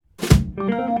Hey,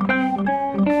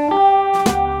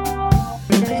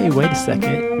 wait a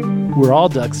second. We're all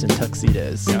ducks in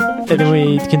tuxedos. Yeah. And then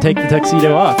we can take the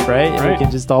tuxedo off, right? And Right. we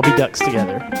can just all be ducks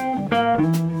together.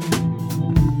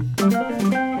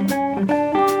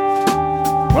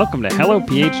 Welcome to Hello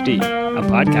PhD, a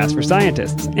podcast for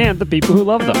scientists and the people who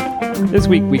love them. This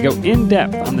week we go in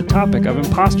depth on the topic of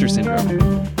imposter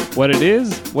syndrome. What it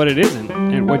is, what it isn't,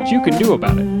 and what you can do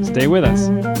about it. Stay with us.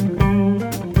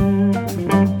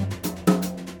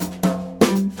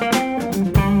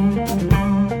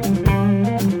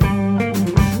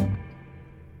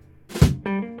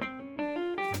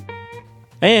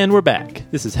 And we're back.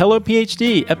 This is Hello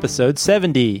PhD, episode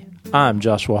 70. I'm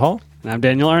Joshua Hall, And I'm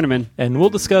Daniel Arneman. and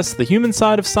we'll discuss the human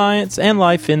side of science and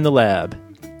life in the lab.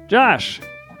 Josh,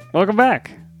 welcome back.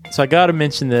 So I got to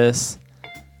mention this.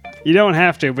 You don't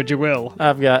have to, but you will.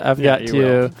 I've got You to.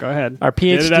 will. Go ahead. Our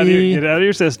Get it out of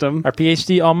your system. Our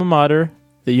PhD alma mater,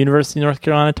 the University of North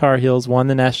Carolina Tar Heels, won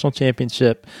the national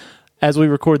championship as we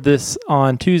record this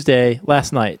on Tuesday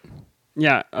last night.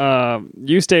 Yeah,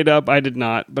 you stayed up. I did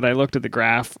not, but I looked at the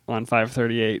graph on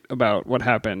 538 about what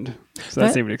happened. So that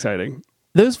That- seemed exciting.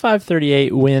 Those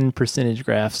 538 win percentage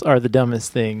graphs are the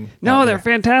dumbest thing. No, out they're there.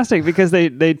 fantastic because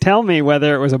they tell me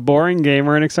whether it was a boring game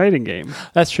or an exciting game.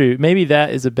 That's true. Maybe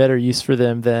that is a better use for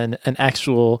them than an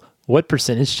actual what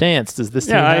percentage chance does this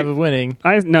team Yeah, have of winning?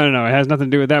 No, it has nothing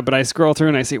to do with that. But I scroll through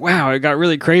and I see, wow, it got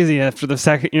really crazy after the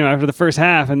after the first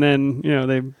half, and then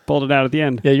they pulled it out at the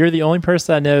end. Yeah, you're the only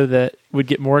person I know that would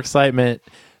get more excitement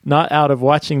not out of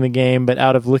watching the game, but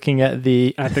out of looking at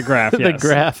the Graph, the yes.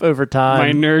 graph over time.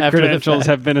 My nerd after the credentials fact.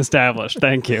 have been established.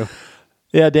 Thank you.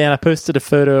 Yeah, Dan, I posted a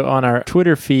photo on our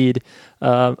Twitter feed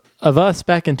of us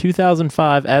back in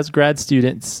 2005 as grad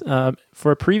students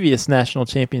for a previous national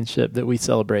championship that we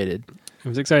celebrated. It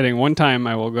was exciting. One time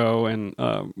I will go and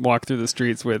walk through the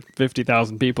streets with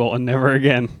 50,000 people and never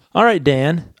again. All right,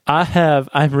 Dan,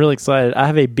 I'm really excited. I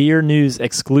have a beer news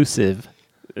exclusive.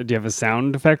 Do you have a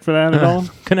sound effect for that at all?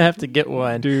 Gonna have to get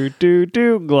one. Do, do,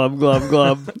 do, glub, glub,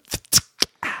 glub.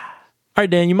 All right,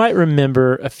 Dan, you might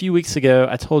remember a few weeks ago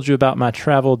I told you about my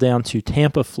travel down to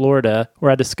Tampa, Florida,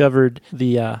 where I discovered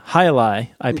the High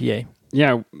IPA.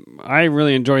 Yeah, I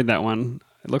really enjoyed that one.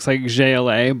 It looks like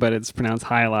JLA, but it's pronounced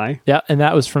High. Yeah, and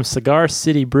that was from Cigar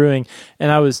City Brewing, and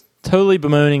I was totally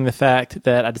bemoaning the fact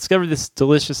that I discovered this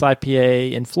delicious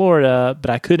IPA in Florida, but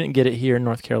I couldn't get it here in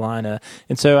North Carolina.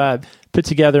 And so I put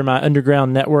together my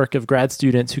underground network of grad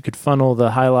students who could funnel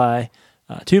the High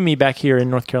to me back here in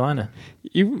North Carolina.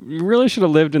 You really should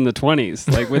have lived in the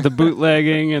 20s, like with the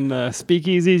bootlegging and the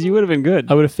speakeasies. You would have been good.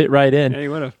 I would have fit right in. Yeah,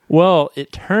 you would have. Well,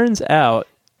 it turns out,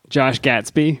 Josh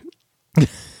Gatsby.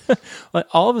 like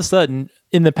all of a sudden,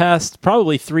 in the past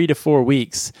probably 3 to 4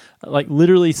 weeks, like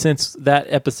literally since that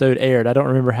episode aired, I don't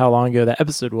remember how long ago that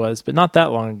episode was, but not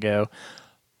that long ago,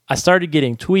 I started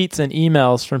getting tweets and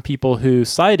emails from people who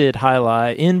cited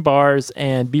High in bars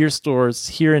and beer stores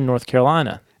here in North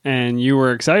Carolina. And you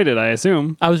were excited, I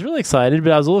assume. I was really excited,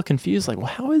 but I was a little confused. Like, well,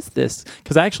 how is this?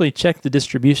 Because I actually checked the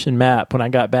distribution map when I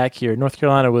got back here. North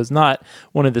Carolina was not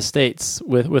one of the states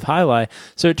with High.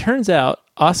 So it turns out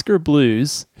Oscar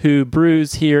Blues, who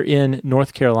brews here in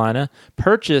North Carolina,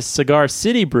 purchased Cigar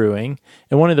City Brewing.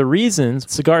 And one of the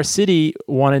reasons Cigar City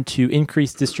wanted to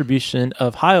increase distribution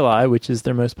of High, which is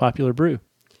their most popular brew.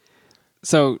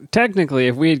 So technically,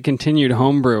 if we had continued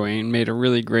home brewing, made a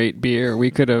really great beer,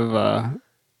 we could have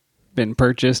been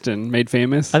purchased and made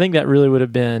famous. I think that really would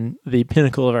have been the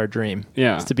pinnacle of our dream.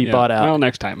 Yeah, is to be yeah. bought out. Well,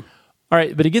 next time. All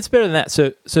right, but it gets better than that.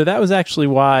 So that was actually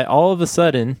why all of a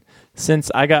sudden,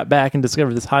 since I got back and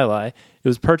discovered this High, it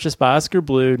was purchased by Oscar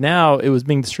Blue. Now it was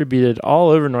being distributed all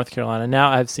over North Carolina. Now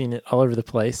I've seen it all over the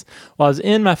place. While I was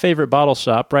in my favorite bottle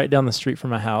shop right down the street from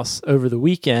my house over the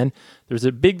weekend, there was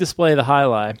a big display of the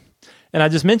High. And I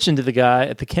just mentioned to the guy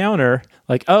at the counter,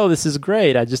 like, oh, this is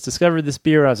great. I just discovered this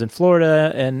beer. I was in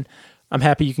Florida, and I'm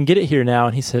happy you can get it here now.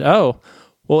 And he said, oh,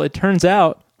 well, it turns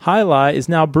out High is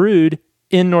now brewed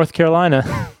in North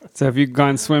Carolina. So have you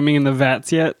gone swimming in the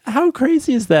vats yet? How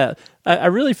crazy is that? I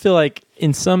really feel like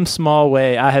in some small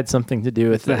way I had something to do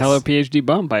with The this. Hello PhD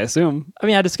bump, I assume. I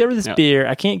mean, I discovered this beer.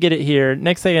 I can't get it here.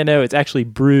 Next thing I know, it's actually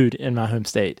brewed in my home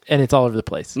state, and it's all over the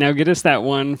place. Now get us that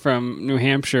one from New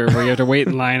Hampshire where you have to wait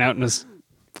in line out in a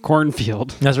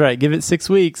cornfield. That's right. Give it 6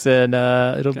 weeks, and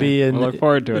it'll be in, We'll look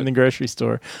forward to in it. the grocery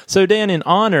store. So, Dan, in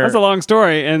honor... That's a long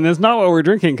story, and that's not what we're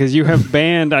drinking because you have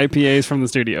banned IPAs from the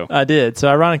studio. I did. So,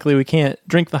 ironically, we can't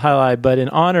drink the High, but in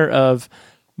honor of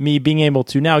me being able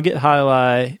to now get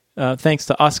High, thanks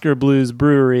to Oscar Blues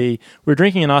Brewery, we're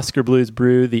drinking an Oscar Blues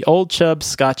brew, the Old Chub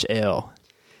Scotch Ale.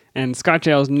 And Scotch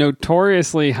ale is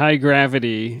notoriously high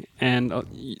gravity and a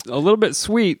little bit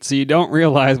sweet, so you don't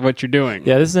realize what you're doing.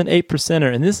 Yeah, this is an 8%er,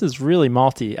 and this is really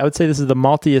malty. I would say this is the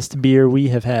maltiest beer we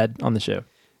have had on the show.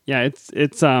 Yeah,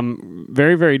 it's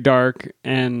very, very dark,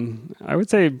 and I would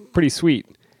say pretty sweet.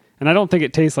 And I don't think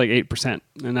it tastes like 8%,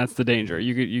 and that's the danger.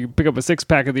 You could pick up a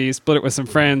 6-pack of these, split it with some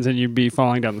friends, and you'd be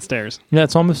falling down the stairs. Yeah,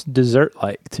 it's almost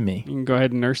dessert-like to me. You can go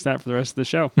ahead and nurse that for the rest of the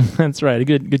show. That's right, a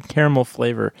good caramel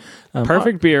flavor.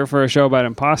 Perfect beer for a show about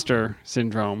imposter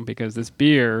syndrome, because this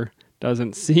beer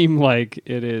doesn't seem like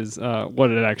it is what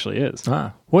it actually is.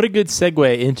 What a good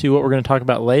segue into what we're going to talk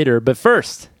about later. But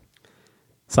first,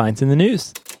 science in the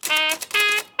news.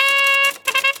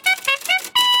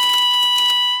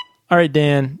 All right,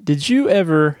 Dan, did you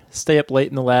ever stay up late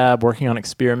in the lab working on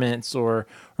experiments or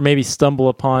maybe stumble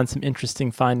upon some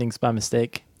interesting findings by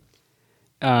mistake?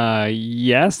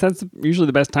 Yes, that's usually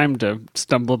the best time to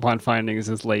stumble upon findings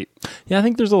is late. Yeah, I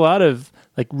think there's a lot of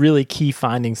like really key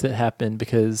findings that happen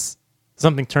because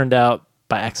something turned out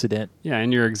by accident. Yeah,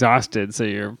 and you're exhausted, so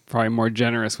you're probably more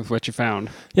generous with what you found.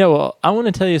 Yeah, well, I want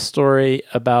to tell you a story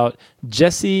about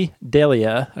Jesse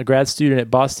Delia, a grad student at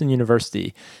Boston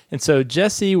University. And so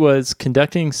Jesse was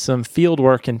conducting some field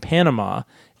work in Panama,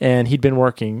 and he'd been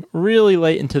working really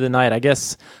late into the night. I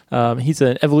guess he's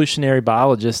an evolutionary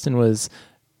biologist and was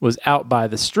out by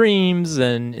the streams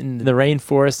and in the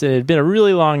rainforest. It had been a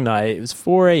really long night. It was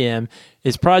 4 a.m.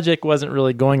 His project wasn't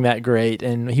really going that great,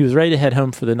 and he was ready to head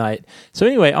home for the night. So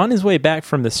anyway, on his way back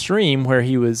from the stream where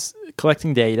he was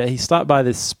collecting data, he stopped by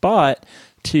this spot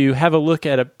to have a look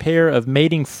at a pair of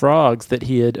mating frogs that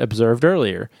he had observed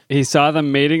earlier. He saw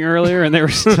them mating earlier and they were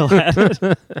still at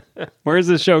it? Where's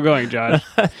this show going, Josh?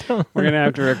 We're going to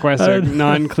have to request a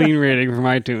non-clean rating from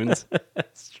iTunes.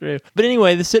 That's true. But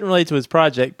anyway, this didn't relate to his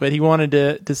project, but he wanted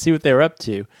to see what they were up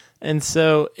to. And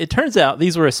so it turns out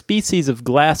these were a species of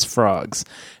glass frogs.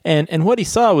 And what he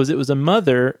saw was it was a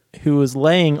mother who was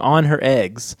laying on her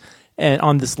eggs and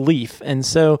on this leaf. And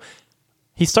so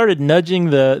he started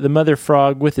nudging the mother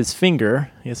frog with his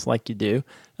finger, I guess like you do,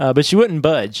 but she wouldn't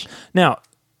budge. Now,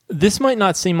 this might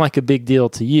not seem like a big deal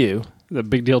to you. The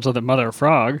big deal to the mother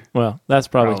frog. Well, that's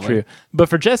probably true. But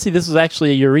for Jesse, this was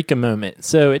actually a eureka moment.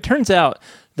 So it turns out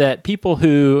that people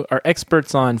who are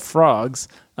experts on frogs,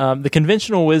 the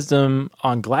conventional wisdom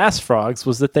on glass frogs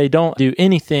was that they don't do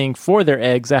anything for their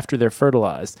eggs after they're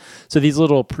fertilized. So these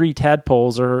little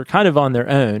pre-tadpoles are kind of on their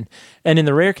own. And in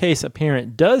the rare case a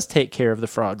parent does take care of the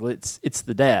froglets, it's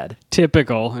the dad.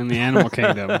 Typical in the animal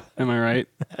kingdom. Am I right?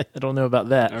 I don't know about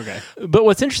that. Okay. But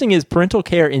what's interesting is parental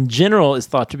care in general is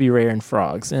thought to be rare in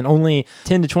frogs, and only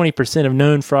 10 to 20% of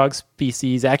known frog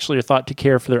species actually are thought to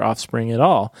care for their offspring at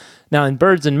all. Now, in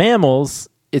birds and mammals,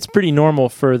 it's pretty normal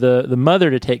for the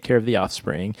mother to take care of the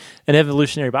offspring. And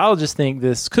evolutionary biologists think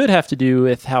this could have to do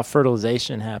with how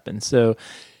fertilization happens. So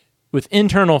with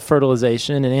internal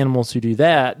fertilization in animals who do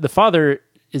that, the father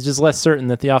is just less certain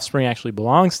that the offspring actually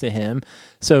belongs to him.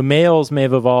 So males may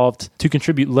have evolved to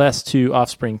contribute less to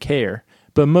offspring care.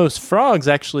 But most frogs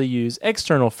actually use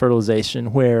external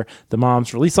fertilization where the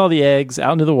moms release all the eggs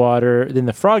out into the water, then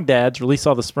the frog dads release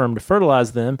all the sperm to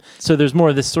fertilize them. So there's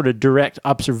more of this sort of direct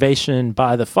observation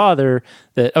by the father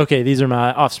that, okay, these are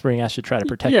my offspring, I should try to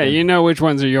protect them. Yeah, you know which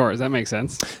ones are yours. That makes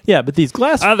sense. Yeah, but these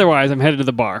glass... Otherwise, I'm headed to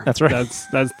the bar. That's right.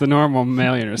 That's the normal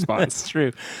mammalian response. That's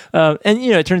true. And,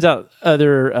 it turns out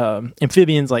other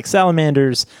amphibians like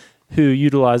salamanders who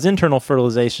utilize internal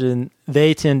fertilization,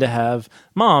 they tend to have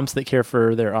moms that care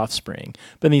for their offspring.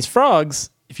 But in these frogs,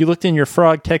 if you looked in your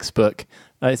frog textbook,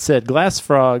 it said glass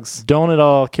frogs don't at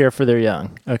all care for their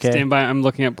young. Okay. Stand by. I'm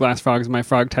looking up glass frogs in my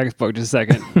frog textbook. Just a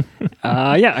second.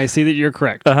 Yeah, I see that you're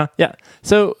correct. Yeah.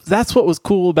 So that's what was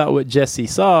cool about what Jesse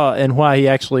saw and why he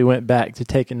actually went back to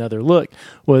take another look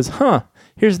was,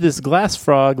 here's this glass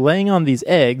frog laying on these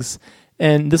eggs.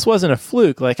 And this wasn't a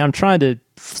fluke. Like, I'm trying to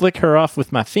flick her off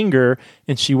with my finger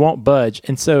and she won't budge.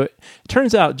 And so it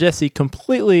turns out Jesse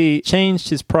completely changed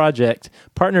his project,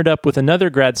 partnered up with another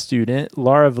grad student,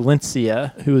 Laura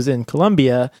Valencia, who was in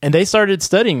Colombia, and they started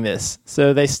studying this.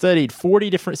 So they studied 40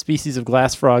 different species of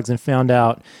glass frogs and found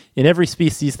out in every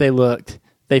species they looked,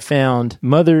 they found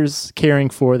mothers caring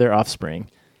for their offspring.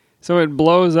 So it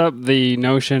blows up the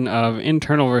notion of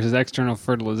internal versus external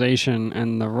fertilization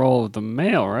and the role of the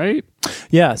male, right?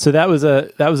 Yeah, so that was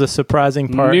a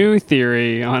surprising part. New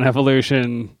theory on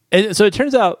evolution. And so it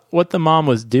turns out what the mom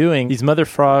was doing, these mother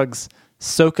frogs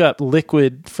soak up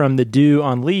liquid from the dew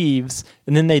on leaves,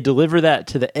 and then they deliver that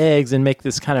to the eggs and make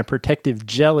this kind of protective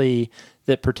jelly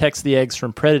that protects the eggs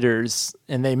from predators.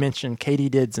 And they mention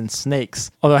katydids and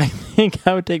snakes. Although I think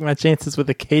I would take my chances with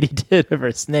a katydid over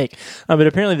a snake. But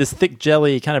apparently this thick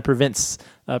jelly kind of prevents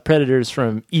predators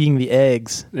from eating the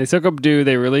eggs. They soak up dew,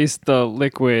 they release the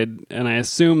liquid, and I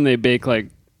assume they bake like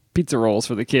pizza rolls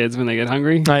for the kids when they get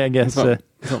hungry. I guess.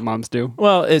 That's what moms do.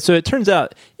 Well, so it turns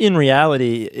out in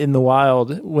reality, in the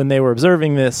wild, when they were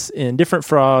observing this in different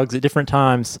frogs at different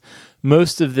times,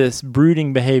 most of this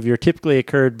brooding behavior typically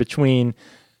occurred between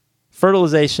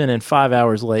fertilization and 5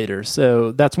 hours later.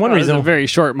 So that's one reason. It's a very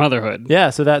short motherhood.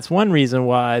 Yeah, so that's one reason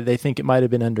why they think it might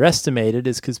have been underestimated,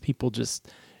 is because people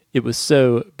it was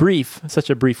so brief,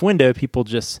 such a brief window, people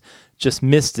just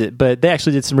missed it. But they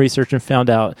actually did some research and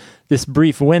found out this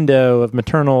brief window of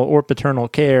maternal or paternal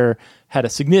care had a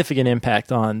significant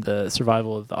impact on the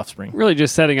survival of the offspring. Really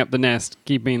just setting up the nest,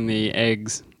 keeping the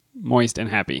eggs moist and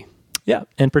happy. Yeah,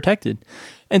 and protected.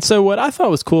 And so what I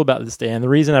thought was cool about this day, and the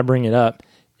reason I bring it up,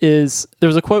 is there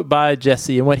was a quote by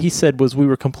Jesse, and what he said was, we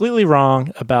were completely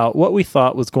wrong about what we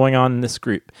thought was going on in this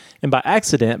group. And by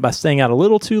accident, by staying out a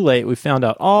little too late, we found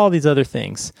out all these other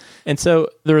things. And so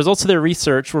the results of their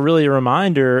research were really a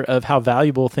reminder of how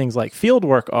valuable things like field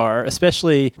work are,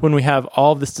 especially when we have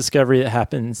all this discovery that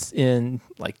happens in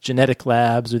like genetic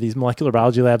labs or these molecular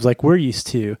biology labs like we're used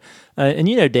to. And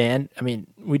you know, Dan, I mean,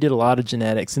 we did a lot of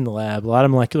genetics in the lab, a lot of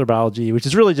molecular biology, which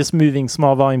is really just moving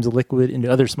small volumes of liquid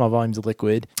into other small volumes of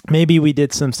liquid. Maybe we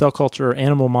did some cell culture or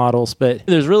animal models, but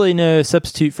there's really no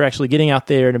substitute for actually getting out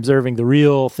there and observing the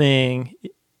real thing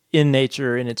in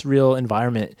nature in its real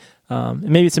environment. And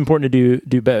maybe it's important to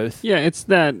do both. Yeah, it's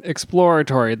that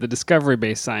exploratory, the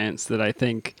discovery-based science that I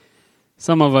think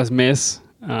some of us miss.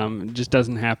 It just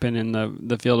doesn't happen in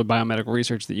the field of biomedical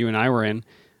research that you and I were in.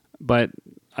 But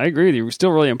I agree with you. It's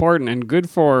still really important and good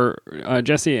for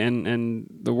Jesse and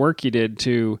the work he did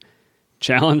to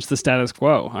challenge the status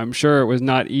quo. I'm sure it was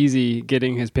not easy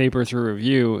getting his paper through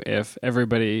review if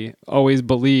everybody always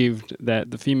believed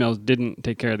that the females didn't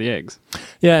take care of the eggs.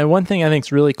 Yeah, and one thing I think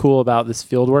is really cool about this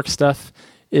fieldwork stuff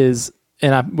is,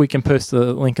 and we can post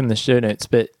the link in the show notes,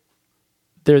 but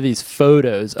there are these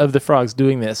photos of the frogs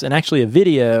doing this, and actually a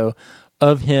video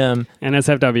of him.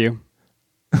 NSFW.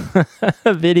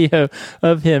 A video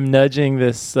of him nudging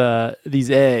these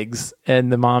eggs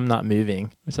and the mom not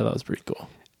moving, which I thought was pretty cool.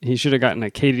 He should have gotten a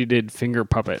katydid finger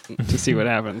puppet to see what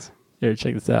happens. Here,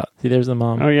 check this out. See, there's the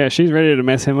mom. Oh, yeah, she's ready to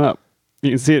mess him up.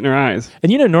 You can see it in her eyes.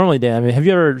 And you know, normally, Dan, I mean, have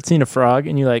you ever seen a frog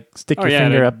and you like stick your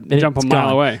finger up and jump it's a mile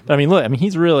gone? away? But I mean, look, I mean,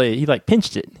 he like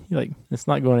pinched it. It's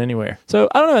not going anywhere. So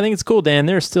I don't know. I think it's cool, Dan.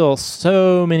 There's still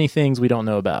so many things we don't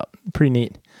know about. Pretty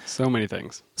neat. So many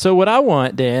things. So what I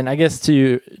want, Dan, I guess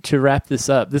to wrap this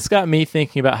up, this got me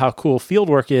thinking about how cool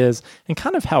fieldwork is and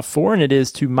kind of how foreign it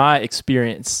is to my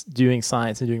experience doing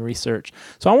science and doing research.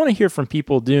 So I want to hear from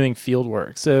people doing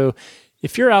fieldwork. So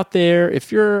if you're out there,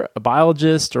 if you're a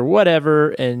biologist or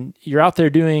whatever, and you're out there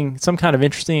doing some kind of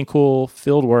interesting and cool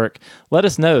field work, let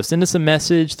us know. Send us a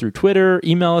message through Twitter,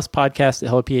 email us,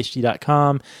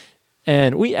 podcast@hellophd.com.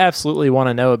 And we absolutely want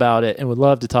to know about it and would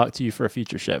love to talk to you for a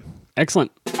future show.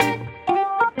 Excellent.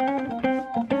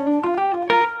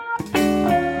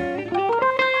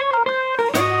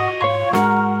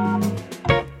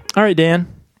 All right, Dan.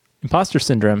 Imposter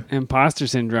syndrome. Imposter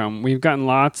syndrome. We've gotten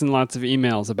lots and lots of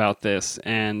emails about this,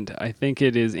 and I think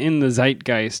it is in the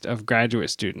zeitgeist of graduate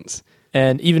students.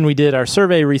 And even we did our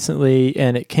survey recently,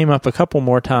 and it came up a couple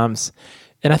more times.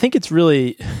 And I think it's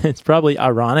probably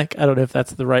ironic, I don't know if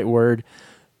that's the right word,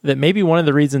 that maybe one of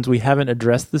the reasons we haven't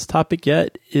addressed this topic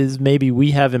yet is maybe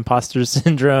we have imposter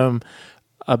syndrome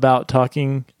about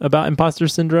talking about imposter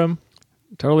syndrome.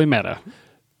 Totally meta.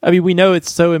 I mean, we know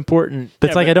it's so important, but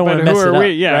it's like I don't want to mess it up.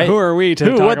 Right? Who are we to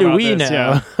talk about this? What do we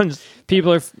know? Yeah.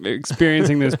 People are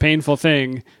experiencing this painful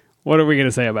thing. What are we going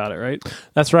to say about it, right?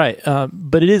 That's right.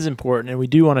 But it is important, and we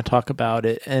do want to talk about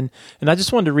it. And I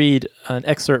just wanted to read an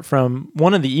excerpt from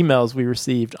one of the emails we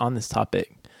received on this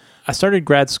topic. I started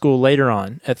grad school later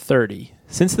on, at 30.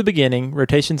 Since the beginning,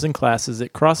 rotations in classes,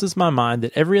 it crosses my mind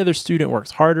that every other student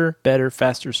works harder, better,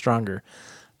 faster, stronger.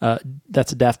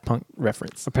 That's a Daft Punk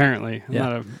reference. Apparently. Yeah.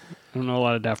 I don't know a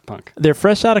lot of Daft Punk. They're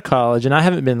fresh out of college, and I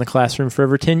haven't been in the classroom for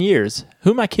over 10 years. Who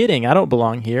am I kidding? I don't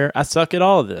belong here. I suck at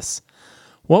all of this.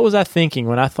 What was I thinking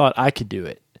when I thought I could do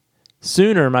it?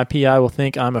 Sooner, my PI will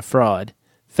think I'm a fraud.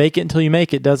 Fake it until you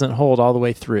make it doesn't hold all the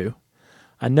way through.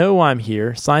 I know why I'm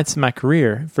here. Science is my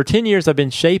career. For 10 years, I've been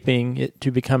shaping it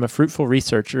to become a fruitful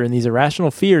researcher, and these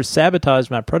irrational fears sabotage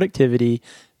my productivity,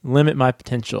 limit my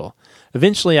potential.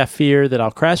 Eventually, I fear that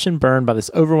I'll crash and burn by this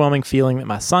overwhelming feeling that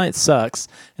my science sucks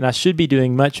and I should be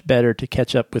doing much better to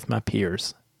catch up with my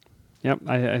peers. Yep,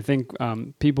 I think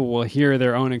people will hear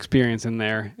their own experience in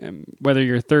there, whether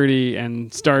you're 30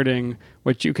 and starting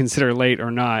what you consider late or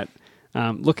not,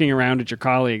 looking around at your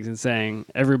colleagues and saying,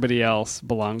 everybody else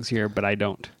belongs here, but I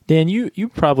don't. Dan, you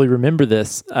probably remember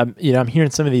this. I'm hearing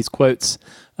some of these quotes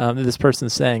that this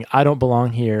person's saying, I don't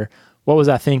belong here. What was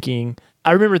I thinking?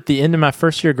 I remember at the end of my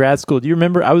first year of grad school, do you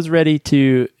remember I was ready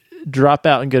to drop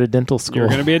out and go to dental school? You're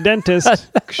going to be a dentist.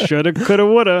 Shoulda, coulda,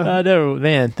 woulda. I know,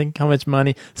 man. Think how much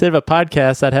money. Instead of a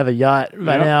podcast, I'd have a yacht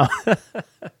by now.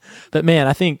 But man,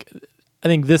 I think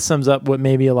this sums up what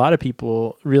maybe a lot of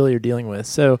people really are dealing with.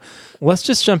 So let's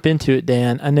just jump into it,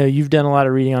 Dan. I know you've done a lot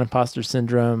of reading on imposter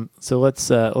syndrome, so let's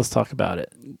talk about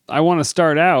it. I want to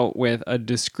start out with a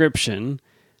description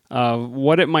of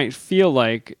what it might feel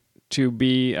like to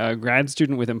be a grad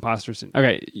student with imposter syndrome.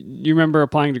 Okay, you remember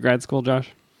applying to grad school, Josh?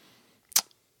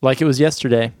 Like it was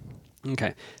yesterday.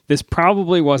 Okay. This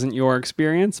probably wasn't your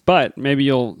experience, but maybe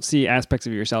you'll see aspects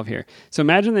of yourself here. So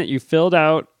imagine that you filled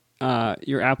out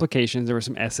your applications. There were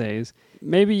some essays.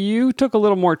 Maybe you took a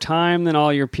little more time than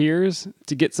all your peers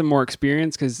to get some more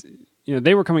experience because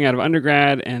they were coming out of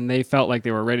undergrad and they felt like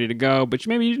they were ready to go, but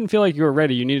maybe you didn't feel like you were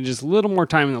ready. You needed just a little more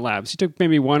time in the labs. You took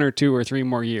maybe 1 or 2 or 3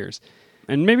 more years.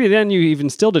 And maybe then you even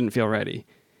still didn't feel ready.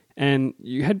 And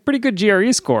you had pretty good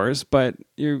GRE scores, but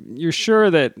you're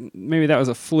sure that maybe that was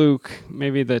a fluke.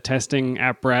 Maybe the testing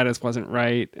apparatus wasn't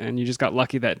right, and you just got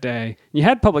lucky that day. You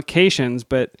had publications,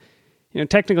 but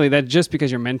technically that's just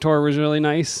because your mentor was really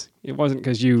nice. It wasn't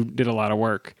because you did a lot of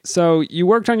work. So you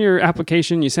worked on your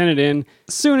application, you sent it in.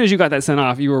 As soon as you got that sent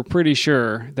off, you were pretty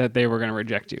sure that they were going to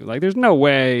reject you. Like there's no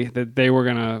way that they were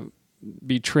going to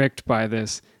be tricked by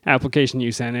this application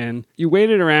you sent in. You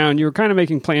waited around. You were kind of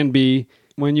making plan B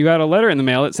when you got a letter in the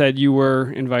mail that said you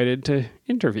were invited to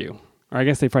interview. Or I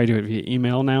guess they probably do it via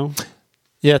email now.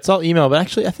 Yeah, it's all email. But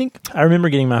actually, I think I remember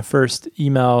getting my first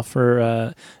email for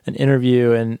an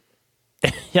interview, and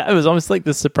yeah, it was almost like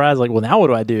this surprise. Like, well, now what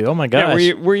do I do? Oh my gosh!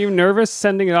 Yeah, were you nervous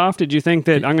sending it off? Did you think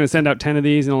that I'm going to send out 10 of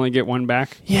these and only get 1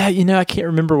 back? Yeah, I can't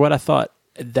remember what I thought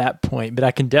at that point, but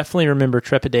I can definitely remember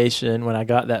trepidation when I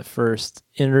got that first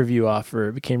interview offer.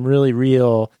 It became really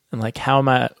real, and like,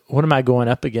 what am I going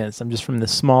up against? I'm just from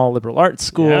this small liberal arts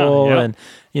school, and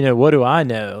what do I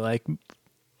know?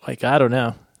 Like I don't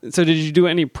know. So did you do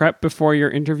any prep before your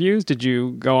interviews? Did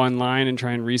you go online and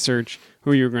try and research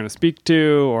who you were going to speak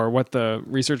to or what the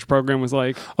research program was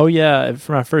like? Oh yeah,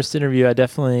 for my first interview, I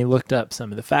definitely looked up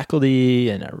some of the faculty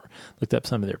and I looked up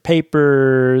some of their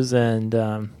papers and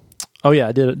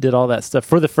I did all that stuff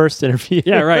for the first interview.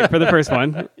 Yeah, right, for the first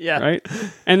one. Yeah. Right?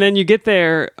 And then you get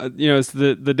there, it's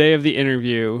the day of the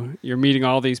interview. You're meeting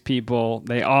all these people.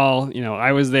 They all,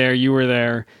 I was there, you were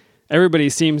there. Everybody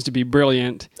seems to be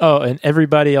brilliant. Oh, and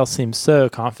everybody else seems so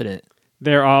confident.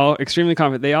 They're all extremely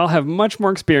confident. They all have much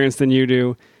more experience than you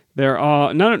do.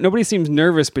 Nobody seems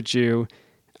nervous but you,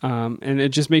 and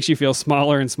it just makes you feel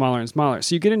smaller and smaller and smaller.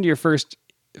 So you get into your first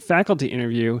faculty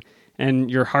interview,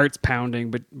 and your heart's pounding,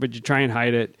 but you try and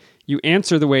hide it. You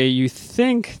answer the way you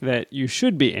think that you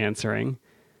should be answering,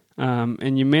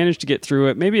 and you manage to get through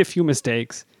it. Maybe a few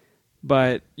mistakes,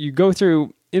 but you go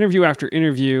through interview after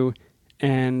interview,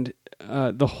 and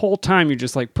the whole time you're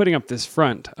just like putting up this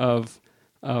front of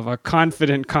a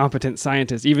confident, competent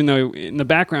scientist, even though in the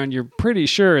background you're pretty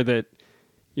sure that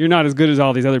you're not as good as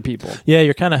all these other people. Yeah,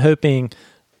 you're kind of hoping,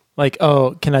 like,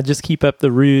 oh, can I just keep up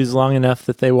the ruse long enough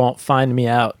that they won't find me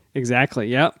out? Exactly.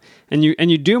 Yep. And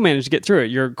you do manage to get through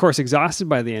it. You're of course exhausted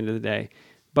by the end of the day,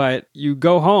 but you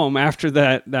go home after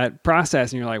that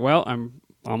process and you're like, well, I'm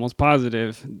almost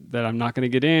positive that I'm not going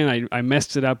to get in. I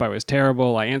messed it up. I was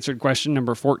terrible. I answered question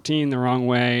number 14 the wrong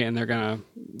way and they're going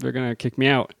to kick me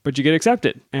out. But you get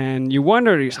accepted. And you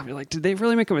wonder to yourself, you're like, did they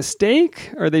really make a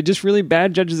mistake? Are they just really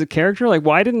bad judges of character? Like,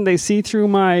 why didn't they see through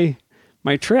my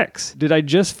tricks? Did I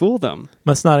just fool them?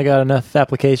 Must not have got enough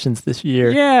applications this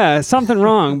year. Yeah, something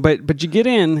wrong. But you get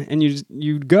in and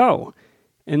you go.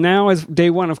 And now is day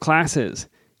 1 of classes.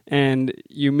 And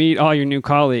you meet all your new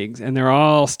colleagues, and they're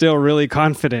all still really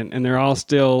confident, and they're all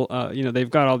still, they've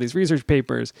got all these research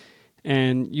papers.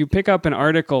 And you pick up an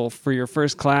article for your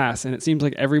first class, and it seems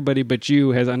like everybody but you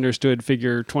has understood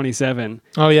figure 27.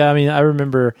 Oh, yeah. I mean, I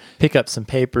remember pick up some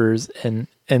papers and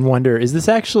wonder, is this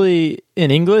actually in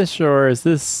English, or is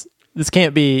this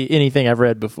can't be anything I've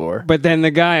read before? But then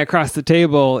the guy across the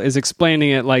table is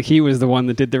explaining it like he was the one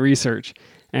that did the research.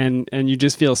 And you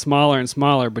just feel smaller and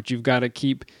smaller, but you've got to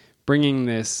keep bringing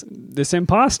this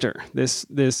imposter, this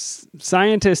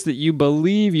scientist that you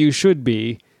believe you should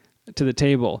be, to the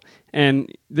table.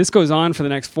 And this goes on for the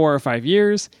next 4 or 5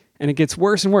 years, and it gets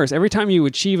worse and worse. Every time you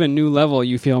achieve a new level,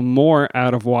 you feel more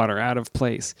out of water, out of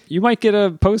place. You might get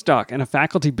a postdoc and a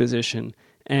faculty position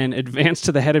and advance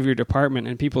to the head of your department,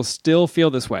 and people still feel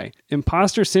this way.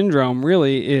 Imposter syndrome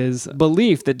really is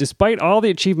belief that despite all the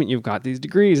achievement you've got, these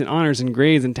degrees and honors and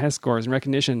grades and test scores and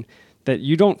recognition, that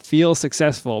you don't feel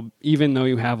successful even though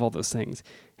you have all those things.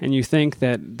 And you think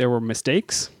that there were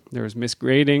mistakes, there was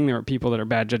misgrading, there were people that are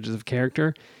bad judges of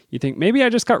character. You think, maybe I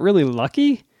just got really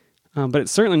lucky, but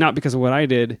it's certainly not because of what I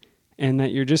did, and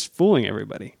that you're just fooling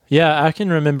everybody. Yeah, I can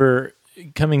remember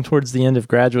coming towards the end of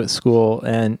graduate school,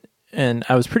 and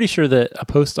I was pretty sure that a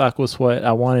postdoc was what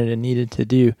I wanted and needed to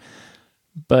do.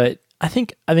 But I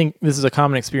think this is a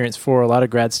common experience for a lot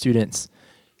of grad students.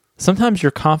 Sometimes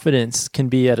your confidence can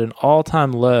be at an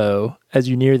all-time low as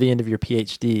you near the end of your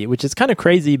PhD, which is kind of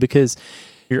crazy because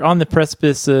you're on the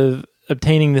precipice of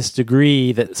obtaining this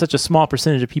degree that such a small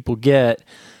percentage of people get,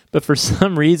 but for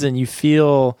some reason you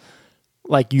feel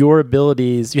like your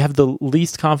abilities, you have the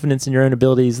least confidence in your own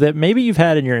abilities that maybe you've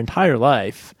had in your entire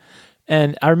life.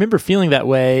 And I remember feeling that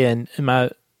way, and my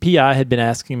PI had been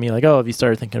asking me, like, oh, have you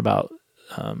started thinking about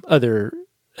other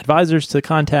advisors to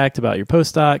contact about your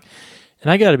postdoc? And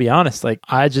I got to be honest, like,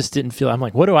 I just didn't feel, I'm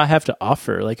like, what do I have to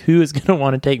offer? Like, who is going to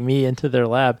want to take me into their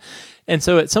lab? And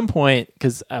so at some point,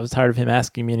 because I was tired of him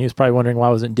asking me, and he was probably wondering why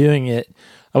I wasn't doing it,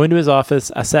 I went to his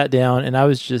office, I sat down, and I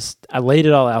laid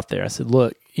it all out there. I said,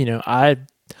 look, I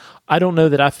don't know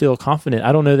that I feel confident.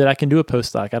 I don't know that I can do a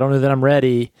postdoc. I don't know that I'm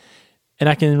ready. And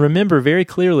I can remember very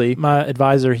clearly my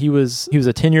advisor, he was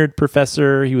a tenured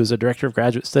professor. He was a director of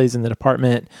graduate studies in the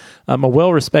department, a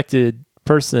well-respected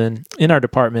person in our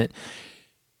department.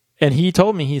 And he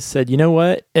told me, he said, you know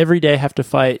what? Every day I have to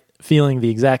fight feeling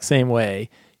the exact same way.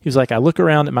 He was like, I look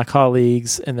around at my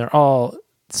colleagues and they're all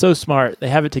so smart. They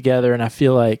have it together. And I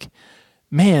feel like,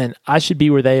 man, I should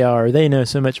be where they are. They know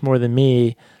so much more than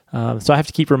me. So I have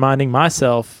to keep reminding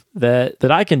myself that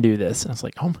I can do this. And I was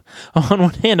like, on one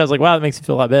hand, I was like, wow, that makes me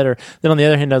feel a lot better. Then on the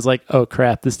other hand, I was like, oh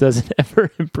crap, this doesn't ever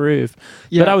improve.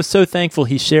 Yeah. But I was so thankful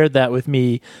he shared that with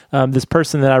me, this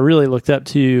person that I really looked up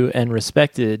to and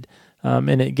respected.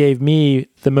 And it gave me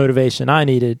the motivation I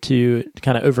needed to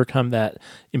kind of overcome that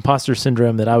imposter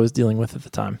syndrome that I was dealing with at the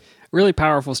time. Really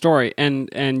powerful story.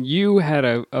 And you had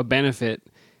a benefit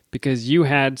because you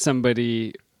had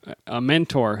somebody, a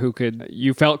mentor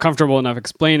you felt comfortable enough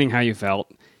explaining how you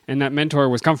felt. And that mentor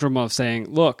was comfortable of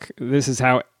saying, look, this is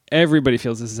how everybody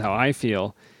feels. This is how I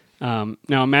feel. Now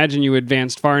imagine you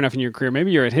advanced far enough in your career.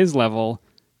 Maybe you're at his level.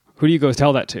 Who do you go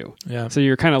tell that to? Yeah. So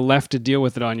you're kind of left to deal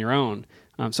with it on your own.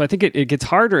 So I think it gets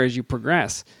harder as you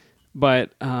progress,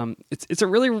 but it's a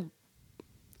really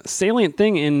salient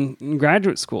thing in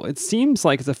graduate school. It seems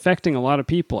like it's affecting a lot of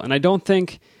people, and I don't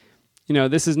think,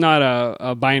 this is not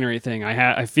a binary thing.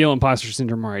 I feel imposter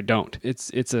syndrome or I don't.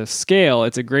 It's a scale,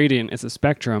 it's a gradient, it's a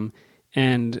spectrum,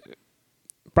 and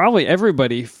probably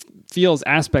everybody feels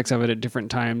aspects of it at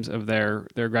different times of their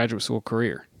graduate school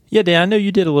career. Yeah, Dan, I know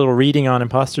you did a little reading on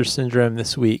imposter syndrome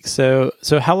this week. So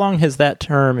how long has that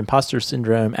term, imposter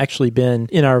syndrome, actually been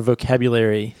in our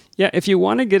vocabulary? Yeah, if you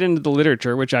want to get into the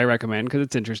literature, which I recommend because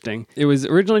it's interesting, it was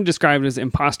originally described as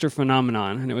imposter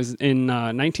phenomenon, and it was in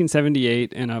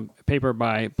 1978 in a paper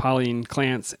by Pauline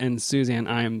Clance and Suzanne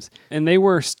Imes. And they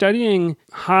were studying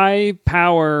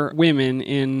high-power women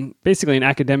in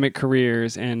academic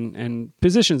careers and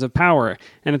positions of power.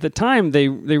 And at the time, they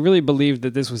really believed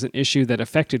that this was an issue that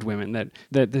affected women,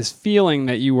 that this feeling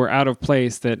that you were out of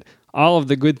place, that all of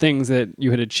the good things that you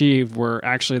had achieved were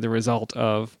actually the result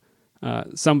of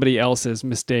somebody else's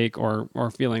mistake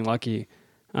or feeling lucky.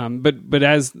 But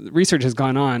as research has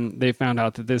gone on, they found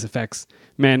out that this affects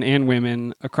men and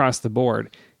women across the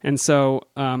board. And so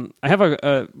I have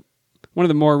one of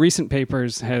the more recent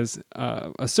papers has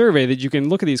a survey that you can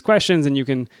look at these questions and you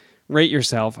can rate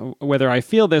yourself whether I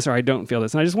feel this or I don't feel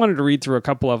this. And I just wanted to read through a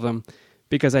couple of them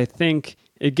because I think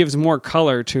it gives more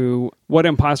color to what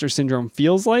imposter syndrome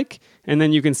feels like. And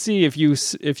then you can see if you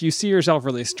see yourself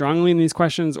really strongly in these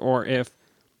questions or if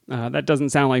that doesn't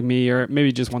sound like me or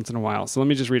maybe just once in a while. So let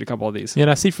me just read a couple of these. Yeah,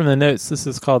 and I see from the notes, this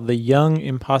is called the Young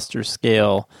Imposter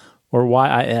Scale or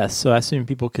YIS. So I assume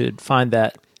people could find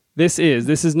that. This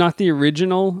is not the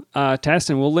original test,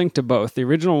 and we'll link to both. The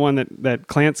original one that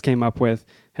Clance came up with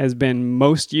has been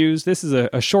most used. This is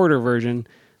a shorter version,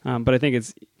 but I think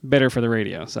it's better for the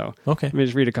radio. So okay. Let me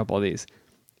just read a couple of these.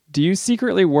 Do you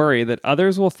secretly worry that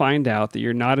others will find out that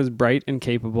you're not as bright and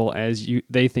capable as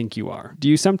they think you are? Do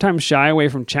you sometimes shy away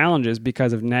from challenges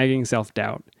because of nagging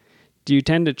self-doubt? Do you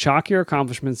tend to chalk your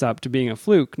accomplishments up to being a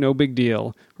fluke, no big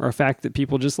deal, or a fact that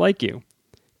people just like you?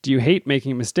 Do you hate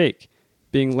making a mistake,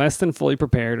 being less than fully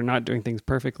prepared, or not doing things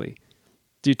perfectly?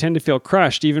 Do you tend to feel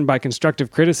crushed even by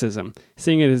constructive criticism,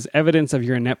 seeing it as evidence of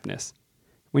your ineptness?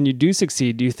 When you do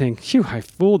succeed, do you think, phew, I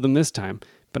fooled them this time,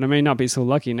 but I may not be so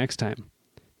lucky next time?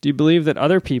 Do you believe that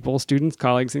other people, students,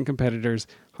 colleagues, and competitors,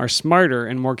 are smarter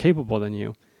and more capable than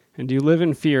you? And do you live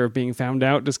in fear of being found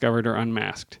out, discovered, or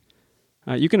unmasked?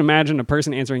 You can imagine a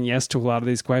person answering yes to a lot of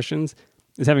these questions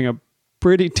is having a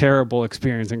pretty terrible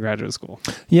experience in graduate school.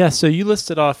 Yeah, so you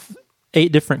listed off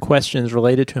 8 different questions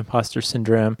related to imposter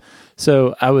syndrome.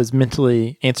 So I was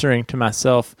mentally answering to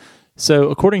myself. So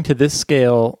according to this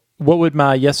scale, what would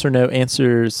my yes or no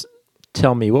answers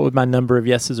tell me? What would my number of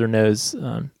yeses or nos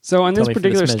So on this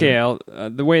particular scale,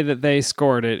 the way that they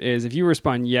scored it is if you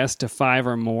respond yes to 5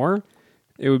 or more,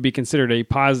 it would be considered a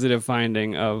positive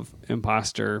finding of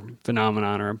imposter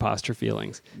phenomenon or imposter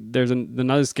feelings. There's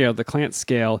another scale, the Clance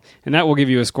scale, and that will give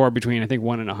you a score between, I think,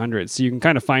 1 and 100. So you can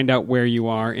kind of find out where you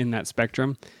are in that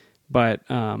spectrum. But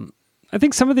I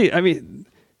think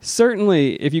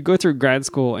certainly if you go through grad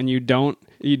school and you don't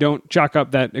chalk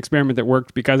up that experiment that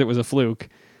worked because it was a fluke,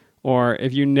 or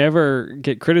if you never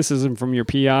get criticism from your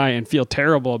PI and feel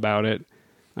terrible about it,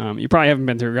 you probably haven't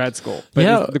been through grad school.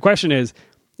 But the question is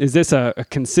this a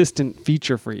consistent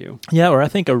feature for you? Yeah, or I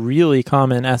think a really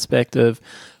common aspect of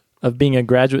being a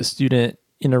graduate student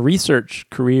in a research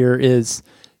career is,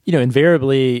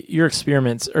 invariably your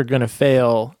experiments are going to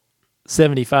fail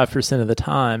 75% of the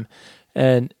time.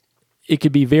 And it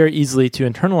could be very easily to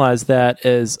internalize that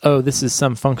as, oh, this is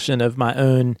some function of my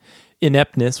own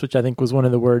ineptness, which I think was one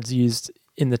of the words used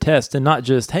in the test, and not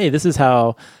just, hey, this is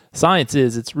how science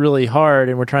is. It's really hard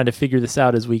and we're trying to figure this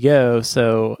out as we go.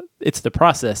 So it's the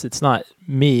process. It's not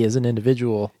me as an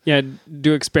individual. Yeah.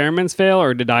 Do experiments fail,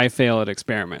 or did I fail at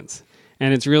experiments?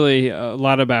 And it's really a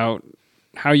lot about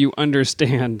how you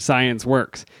understand science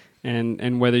works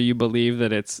and whether you believe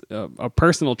that it's a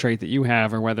personal trait that you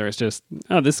have, or whether it's just,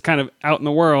 oh, this is kind of out in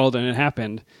the world and it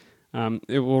happened.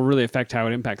 It will really affect how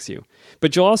it impacts you.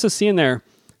 But you'll also see in there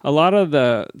a lot of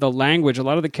the language, a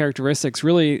lot of the characteristics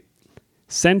really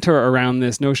center around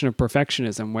this notion of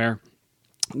perfectionism, where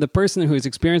the person who is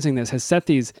experiencing this has set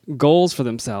these goals for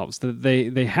themselves, that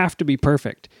they have to be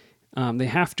perfect. They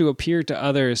have to appear to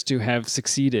others to have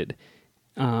succeeded.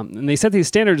 And they set these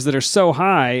standards that are so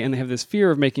high, and they have this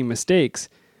fear of making mistakes.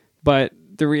 But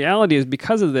the reality is,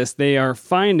 because of this, they are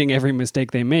finding every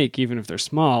mistake they make, even if they're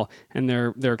small, and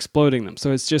they're exploding them.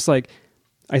 So it's just like,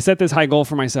 I set this high goal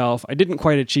for myself. I didn't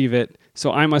quite achieve it,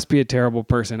 so I must be a terrible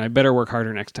person. I better work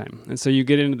harder next time. And so you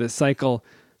get into this cycle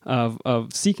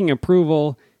of seeking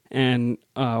approval and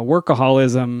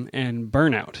workaholism and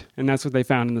burnout. And that's what they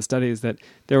found in the studies, that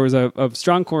there was a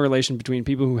strong correlation between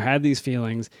people who had these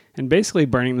feelings and basically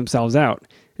burning themselves out.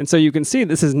 And so you can see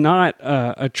this is not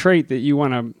a trait that you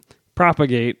want to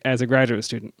propagate as a graduate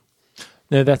student.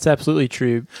 No, that's absolutely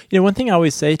true. One thing I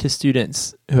always say to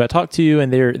students who I talk to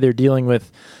and they're dealing with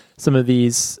some of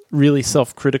these really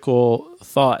self-critical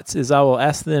thoughts is I will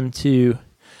ask them to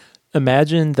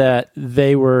imagine that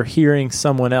they were hearing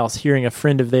a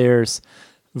friend of theirs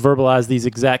verbalize these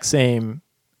exact same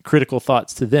critical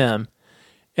thoughts to them.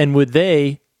 And would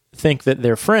they think that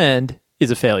their friend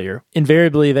is a failure?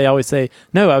 Invariably, they always say,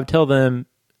 no, I would tell them,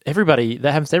 that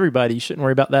happens to everybody. You shouldn't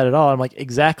worry about that at all. I'm like,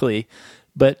 exactly.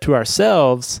 But to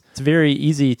ourselves, it's very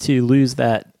easy to lose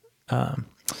that,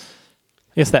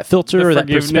 that filter or that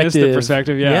perspective. The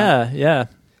perspective, yeah. Yeah.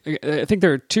 I think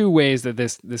there are 2 ways that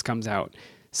this comes out.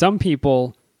 Some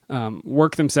people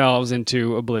work themselves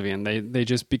into oblivion. They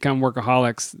just become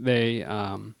workaholics. They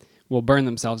will burn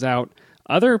themselves out.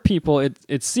 Other people,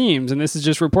 it seems, and this is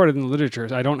just reported in the literature,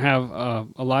 so I don't have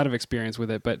a lot of experience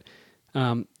with it, but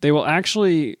they will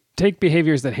actually take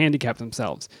behaviors that handicap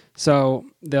themselves. So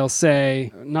they'll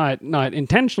say, not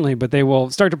intentionally, but they will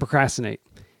start to procrastinate.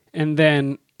 And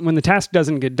then when the task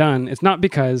doesn't get done, it's not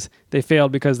because they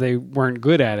failed because they weren't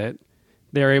good at it.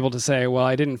 They're able to say, well,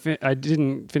 I didn't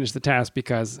finish the task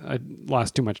because I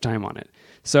lost too much time on it.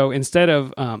 So instead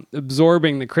of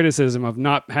absorbing the criticism of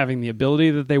not having the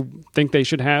ability that they think they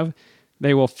should have,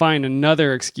 they will find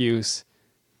another excuse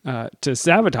to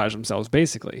sabotage themselves,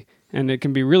 basically. And it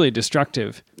can be really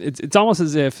destructive. It's almost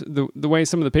as if the way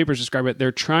some of the papers describe it,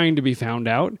 they're trying to be found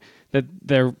out, that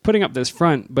they're putting up this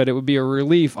front, but it would be a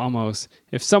relief almost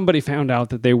if somebody found out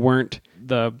that they weren't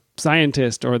the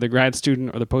scientist or the grad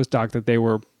student or the postdoc that they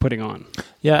were putting on.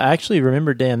 Yeah, I actually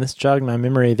remember, Dan, this jogged my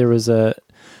memory. There was a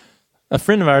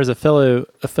friend of ours, a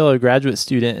fellow graduate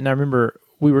student, and I remember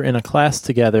we were in a class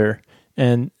together,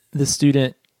 and the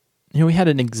student, we had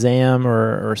an exam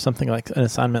or something like an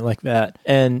assignment like that,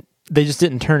 and they just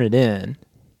didn't turn it in.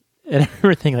 And I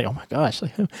remember thinking, like, oh my gosh,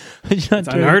 like, it's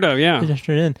unheard of, yeah. Just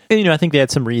turn in. And, I think they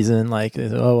had some reason, like,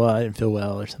 oh, I didn't feel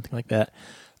well or something like that.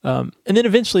 And then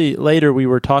eventually later we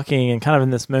were talking and kind of in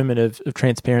this moment of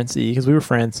transparency, because we were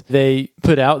friends. They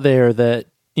put out there that,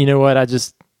 you know what,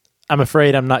 I'm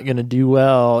afraid I'm not going to do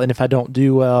well. And if I don't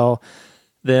do well,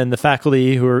 then the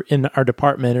faculty who are in our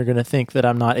department are going to think that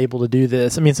I'm not able to do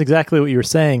this. I mean, it's exactly what you were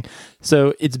saying.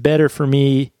 So it's better for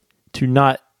me to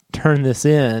not turn this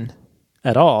in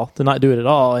at all, to not do it at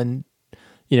all. And,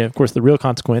 of course, the real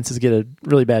consequence is get a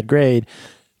really bad grade,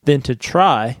 than to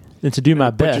try, than to do my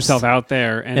best. Put yourself out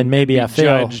there and maybe be I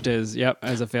fail. Judged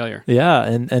as a failure. Yeah,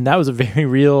 and that was a very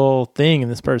real thing in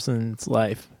this person's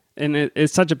life. And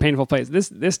it's such a painful place.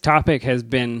 This topic has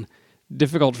been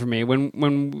difficult for me.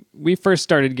 When we first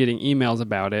started getting emails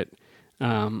about it,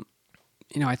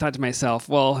 I thought to myself,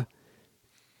 well,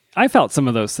 I felt some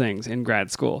of those things in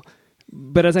grad school.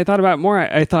 But as I thought about it more,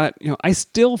 I thought, I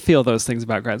still feel those things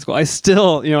about grad school. I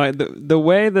still, the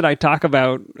way that I talk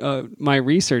about my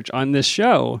research on this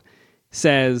show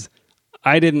says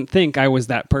I didn't think I was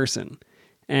that person.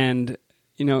 And,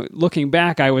 looking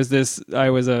back, I was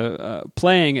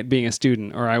playing at being a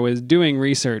student, or I was doing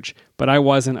research, but I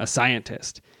wasn't a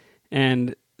scientist.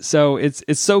 And so it's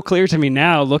so clear to me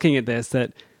now, looking at this,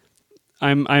 that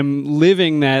I'm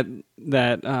living that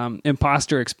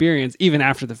imposter experience even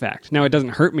after the fact. Now, it doesn't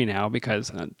hurt me now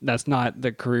because that's not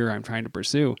the career I'm trying to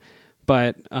pursue.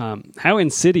 But how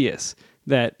insidious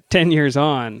that 10 years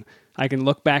on, I can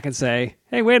look back and say,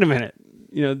 hey, wait a minute.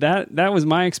 That was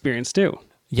my experience too.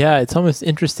 Yeah, it's almost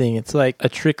interesting. It's like a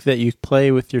trick that you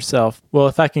play with yourself. Well,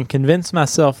 if I can convince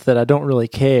myself that I don't really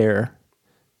care,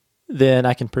 then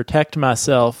I can protect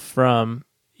myself from,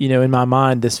 in my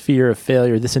mind, this fear of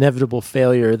failure, this inevitable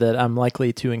failure that I'm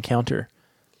likely to encounter.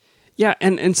 Yeah,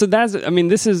 and so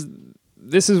this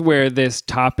is where this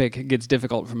topic gets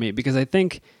difficult for me, because I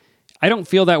think I don't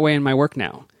feel that way in my work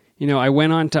now. I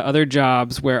went on to other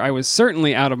jobs where I was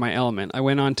certainly out of my element. I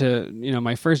went on to,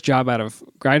 my first job out of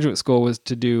graduate school was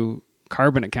to do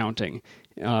carbon accounting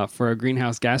for a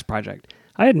greenhouse gas project.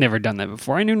 I had never done that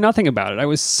before. I knew nothing about it. I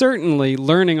was certainly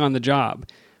learning on the job,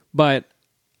 but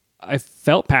I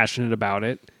felt passionate about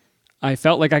it. I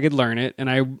felt like I could learn it,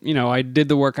 and I did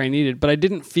the work I needed, but I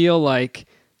didn't feel like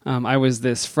I was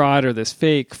this fraud or this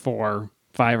fake for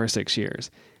 5 or 6 years.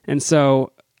 And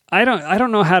so I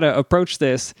don't know how to approach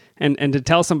this and to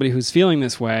tell somebody who's feeling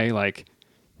this way, like,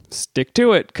 stick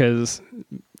to it, because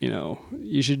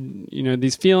you should,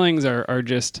 these feelings are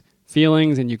just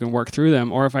feelings and you can work through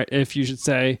them. Or if you should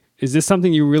say, is this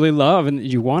something you really love and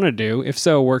you want to do? If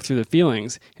so, work through the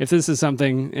feelings. If this is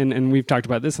something, and we've talked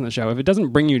about this on the show, if it doesn't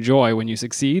bring you joy when you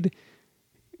succeed,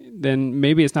 then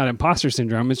maybe it's not imposter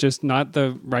syndrome. It's just not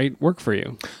the right work for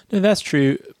you. No, that's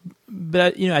true.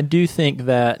 But, I do think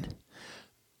that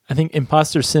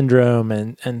imposter syndrome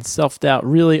and self-doubt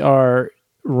really are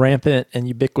rampant and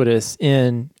ubiquitous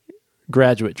in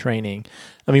graduate training.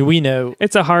 I mean, we know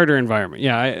it's a harder environment.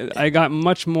 Yeah, I got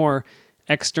much more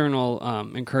external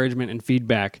encouragement and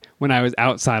feedback when I was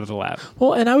outside of the lab.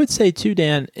 Well, and I would say too,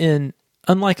 Dan,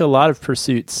 unlike a lot of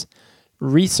pursuits,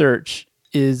 research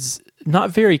is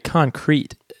not very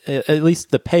concrete. At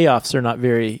least the payoffs are not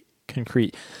very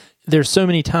concrete. There's so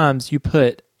many times you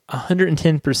put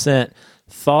 110%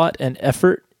 thought and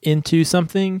effort into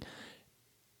something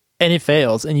and it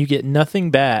fails and you get nothing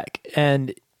back.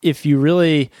 And it's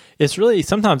really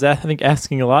sometimes I think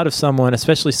asking a lot of someone,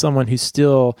 especially someone who's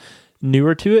still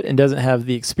newer to it and doesn't have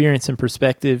the experience and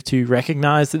perspective to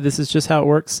recognize that this is just how it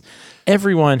works.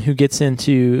 Everyone who gets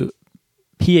into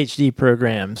PhD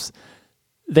programs,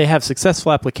 they have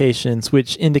successful applications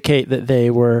which indicate that they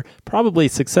were probably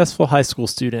successful high school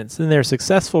students and they're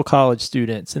successful college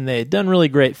students and they had done really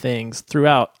great things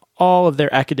throughout all of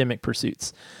their academic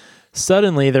pursuits.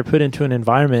 Suddenly, they're put into an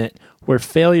environment where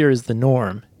failure is the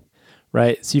norm,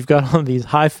 right? So you've got all of these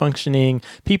high-functioning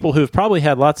people who have probably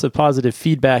had lots of positive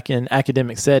feedback in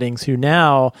academic settings who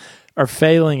now are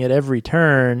failing at every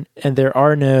turn, and there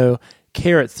are no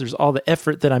carrots. There's all the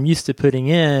effort that I'm used to putting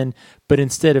in, but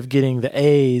instead of getting the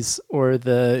A's or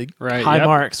the high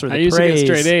marks or the praise. I used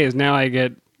to get straight A's. Now I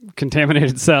get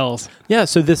contaminated cells. Yeah,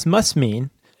 so this must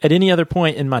mean at any other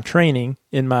point in my training,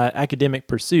 in my academic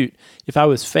pursuit, if I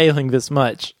was failing this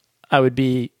much, I would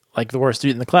be like the worst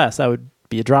student in the class. I would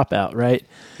be a dropout, right?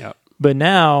 Yep. But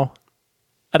now,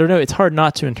 I don't know, it's hard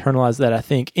not to internalize that, I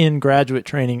think, in graduate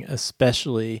training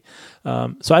especially.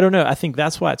 So I don't know. I think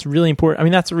that's why it's really important. I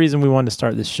mean, that's the reason we wanted to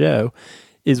start this show,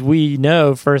 is we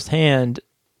know firsthand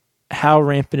how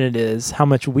rampant it is, how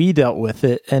much we dealt with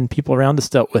it, and people around us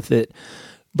dealt with it.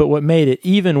 But what made it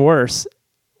even worse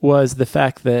was the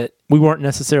fact that we weren't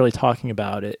necessarily talking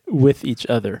about it with each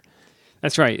other.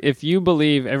 That's right. If you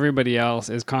believe everybody else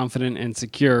is confident and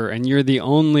secure and you're the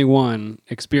only one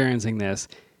experiencing this,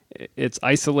 it's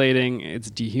isolating, it's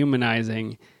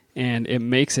dehumanizing, and it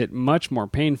makes it much more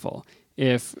painful.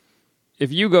 If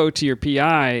you go to your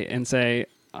PI and say,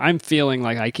 I'm feeling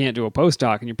like I can't do a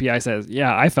postdoc, and your PI says,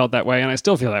 yeah, I felt that way and I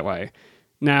still feel that way.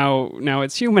 Now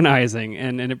it's humanizing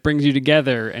and it brings you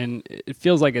together, and it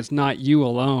feels like it's not you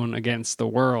alone against the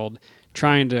world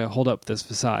trying to hold up this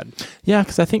facade. Yeah,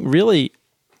 because I think really,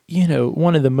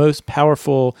 one of the most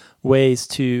powerful ways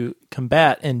to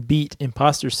combat and beat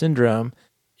imposter syndrome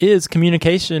is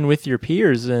communication with your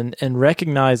peers and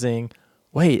recognizing,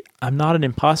 wait, I'm not an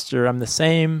imposter. I'm the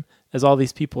same as all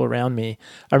these people around me.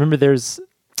 I remember there's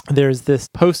this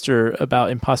poster about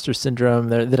imposter syndrome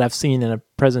that I've seen in a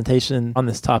presentation on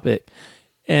this topic,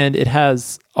 and it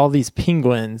has all these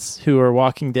penguins who are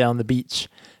walking down the beach,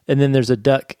 and then there's a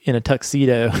duck in a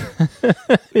tuxedo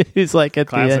who's like at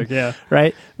Classic, the end,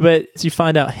 right? But you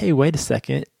find out, hey, wait a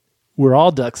second, we're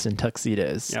all ducks in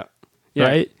tuxedos, yeah.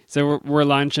 right? So we're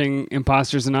launching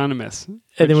Imposters Anonymous,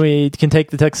 and then we can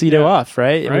take the tuxedo off,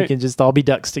 right? And right. we can just all be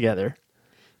ducks together.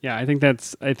 Yeah, I think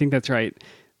that's right.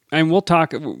 And we're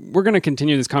going to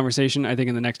continue this conversation, I think,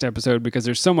 in the next episode, because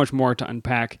there's so much more to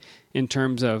unpack in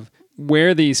terms of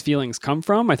where these feelings come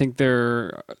from. I think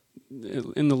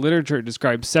in the literature, it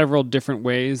describes several different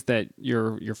ways that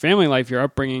your family life, your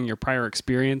upbringing, your prior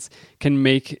experience can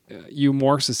make you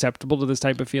more susceptible to this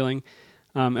type of feeling.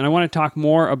 And I want to talk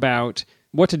more about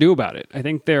what to do about it. I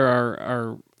think there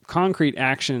are concrete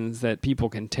actions that people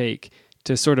can take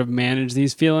to sort of manage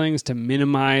these feelings, to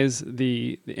minimize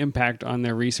the impact on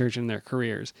their research and their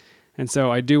careers. And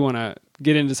so I do want to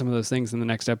get into some of those things in the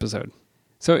next episode.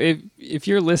 So if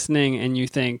you're listening and you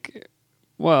think,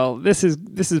 well, this is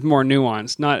more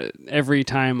nuanced, not every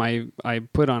time I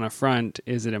put on a front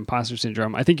is it imposter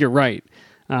syndrome, I think you're right.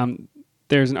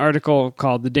 There's an article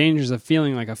called The Dangers of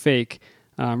Feeling Like a Fake,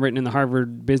 written in the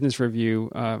Harvard Business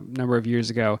Review a number of years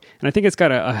ago. And I think it's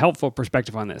got a helpful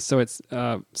perspective on this. So it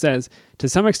says, to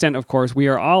some extent, of course, we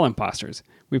are all imposters.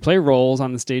 We play roles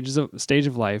on the stage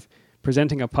of life,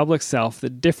 presenting a public self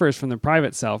that differs from the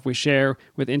private self we share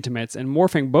with intimates and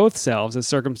morphing both selves as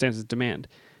circumstances demand.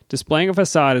 Displaying a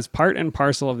facade is part and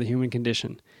parcel of the human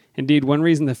condition. Indeed, one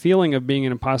reason the feeling of being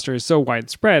an imposter is so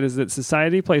widespread is that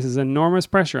society places enormous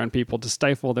pressure on people to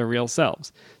stifle their real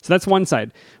selves. So that's one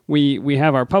side. We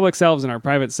have our public selves and our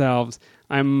private selves.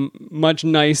 I'm much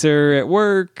nicer at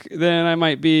work than I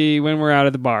might be when we're out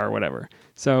at the bar or whatever.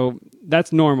 So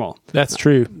that's normal. That's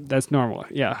true. That's normal.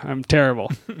 Yeah, I'm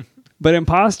terrible. But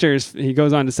imposters, he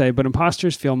goes on to say, but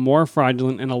imposters feel more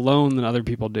fraudulent and alone than other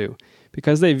people do.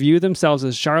 Because they view themselves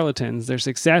as charlatans, their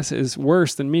success is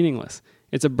worse than meaningless.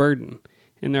 It's a burden.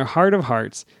 In their heart of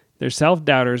hearts, their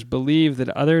self-doubters believe that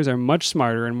others are much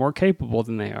smarter and more capable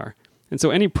than they are. And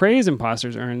so any praise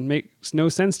imposters earn makes no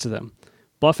sense to them.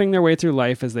 Bluffing their way through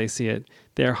life as they see it,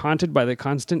 they are haunted by the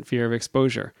constant fear of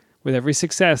exposure. With every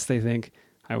success, they think,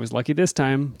 I was lucky this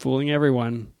time, fooling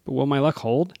everyone, but will my luck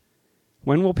hold?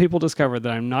 When will people discover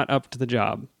that I'm not up to the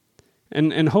job?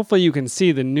 And hopefully you can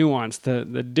see the nuance, the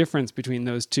difference between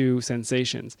those two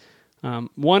sensations.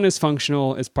 One is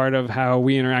functional, is part of how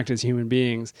we interact as human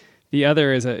beings. The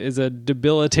other is a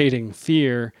debilitating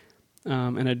fear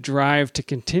and a drive to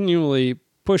continually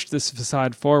push this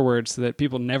facade forward so that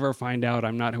people never find out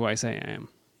I'm not who I say I am.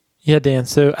 Yeah, Dan.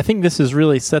 So I think this has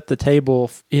really set the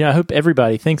table. I hope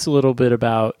everybody thinks a little bit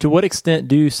about to what extent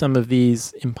do some of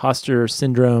these imposter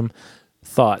syndrome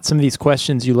thoughts, some of these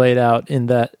questions you laid out in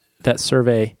that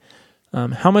survey,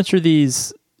 how much are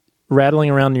these rattling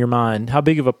around in your mind? How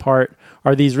big of a part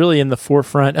are these really in the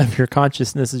forefront of your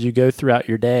consciousness as you go throughout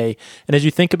your day? And as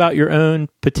you think about your own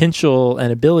potential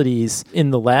and abilities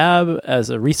in the lab as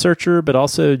a researcher, but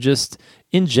also just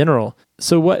in general.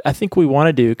 So what I think we want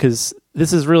to do, because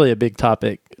this is really a big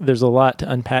topic, there's a lot to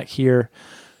unpack here.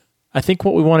 I think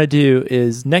what we want to do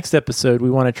is next episode, we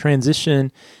want to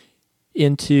transition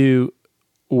into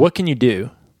what can you do?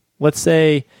 Let's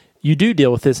say you do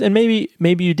deal with this, and maybe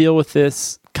you deal with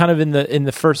this kind of in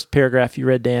the first paragraph you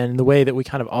read, Dan, in the way that we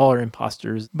kind of all are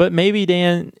imposters. But maybe,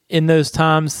 Dan, in those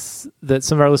times that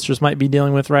some of our listeners might be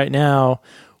dealing with right now,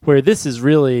 where this is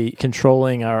really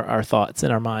controlling our thoughts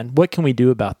in our mind, what can we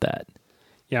do about that?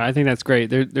 Yeah, I think that's great.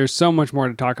 There's so much more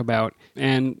to talk about.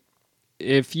 And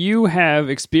if you have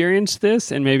experienced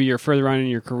this and maybe you're further on in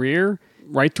your career,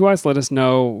 write to us. Let us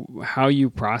know how you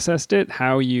processed it,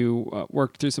 how you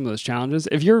worked through some of those challenges.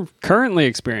 If you're currently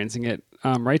experiencing it,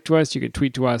 write to us. You can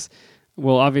tweet to us.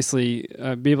 We'll obviously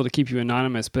be able to keep you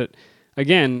anonymous, but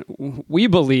again, we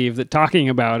believe that talking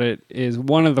about it is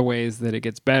one of the ways that it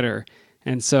gets better.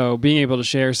 And so being able to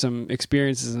share some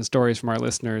experiences and stories from our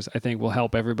listeners, I think will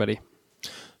help everybody.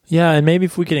 Yeah, and maybe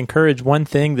if we could encourage one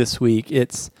thing this week,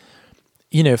 it's,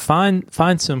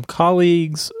 find some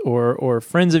colleagues or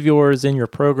friends of yours in your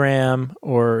program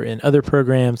or in other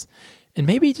programs, and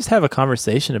maybe just have a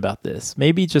conversation about this.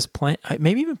 Maybe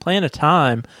even plan a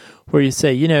time where you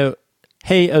say,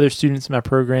 hey, other students in my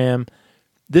program,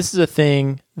 this is a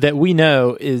thing that we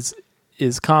know is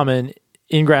common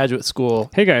in graduate school.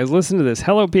 Hey guys, listen to this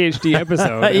Hello PhD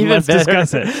episode and Even let's better.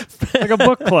 discuss it. Like a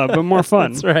book club, but more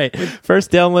fun. That's right.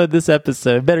 First, download this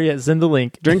episode. Better yet, send the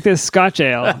link. Drink this Scotch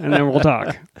ale, and then we'll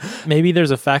talk. Maybe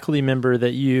there's a faculty member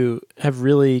that you have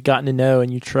really gotten to know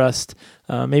and you trust.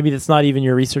 Maybe that's not even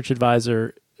your research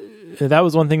advisor. That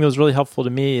was one thing that was really helpful to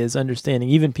me, is understanding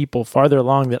even people farther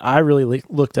along that I really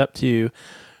looked up to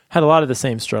had a lot of the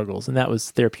same struggles, and that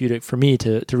was therapeutic for me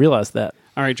to realize that.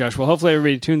 All right, Josh. Well, hopefully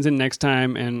everybody tunes in next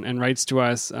time and writes to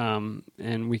us,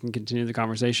 and we can continue the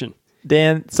conversation.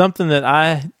 Dan, something that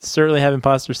I certainly have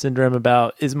imposter syndrome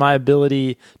about is my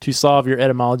ability to solve your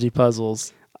etymology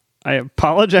puzzles. I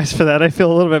apologize for that. I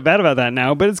feel a little bit bad about that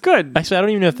now, but it's good. Actually, I don't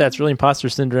even know if that's really imposter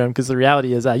syndrome, because the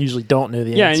reality is I usually don't know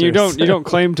the answer. Yeah, and you don't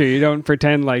claim to. You don't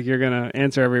pretend like you're going to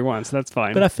answer every one, so that's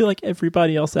fine. But I feel like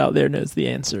everybody else out there knows the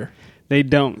answer. They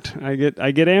don't. I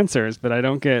get answers, but I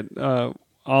don't get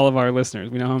all of our listeners.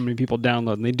 We know how many people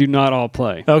download, and they do not all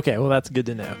play. Okay, well, that's good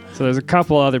to know. So there's a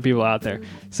couple other people out there.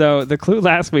 So the clue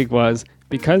last week was,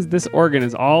 because this organ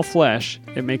is all flesh,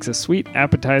 it makes a sweet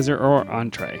appetizer or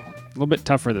entree. A little bit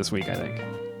tougher this week, I think.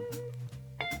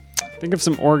 Think of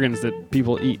some organs that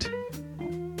people eat.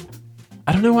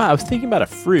 I don't know why. I was thinking about a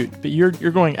fruit, but you're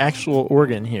going actual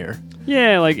organ here.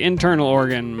 Yeah, like internal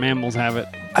organ. Mammals have it.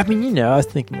 I mean, I was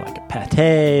thinking like a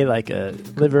pate, like a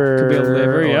liver, Could be a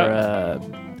liver, or yeah.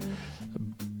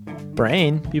 a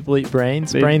brain. People eat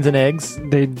brains, brains and eggs.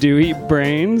 They do eat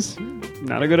brains.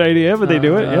 Not a good idea, but they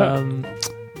do it, yeah.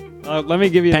 Let me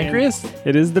give you Pancreas?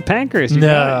 It is the pancreas. You No.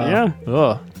 got it, yeah.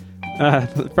 Oh.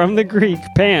 From the Greek,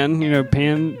 pan,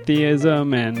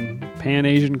 pantheism and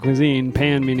pan-Asian cuisine,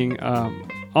 pan meaning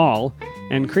all,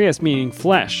 and creas meaning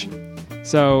flesh.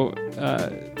 So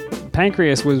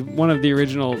pancreas was one of the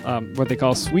original, what they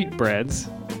call sweetbreads.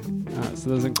 So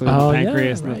those include the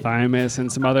pancreas and the thymus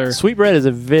and some other... Sweetbread is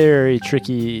a very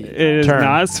tricky It is term.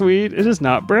 not sweet. It is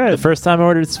not bread. The first time I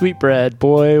ordered sweetbread,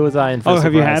 boy, was I in for Oh,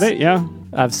 have you surprise. had it? Yeah.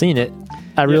 I've seen it.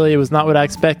 It was not what I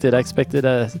expected. I expected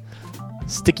a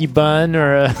sticky bun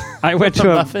or a I went a to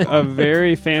muffin. a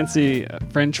very fancy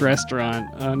French restaurant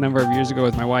a number of years ago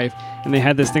with my wife, and they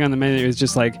had this thing on the menu. It was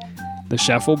just like, the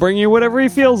chef will bring you whatever he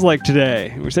feels like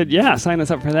today. And we said, yeah, sign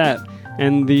us up for that.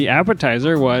 And the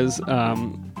appetizer was,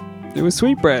 it was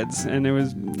sweetbreads, and it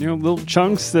was little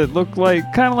chunks that looked kind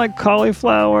of like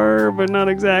cauliflower, but not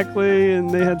exactly. And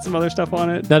they had some other stuff on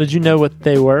it. Now, did you know what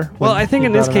they were? Well, when I think you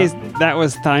in this brought it case up? that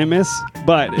was thymus,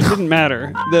 but it didn't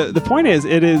matter. The point is,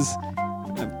 it's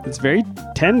very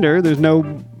tender. There's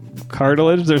no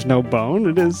cartilage. There's no bone.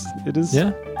 It is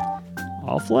Yeah.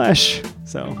 all flesh.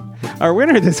 So our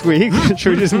winner this week,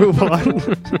 should we just move on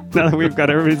now that we've got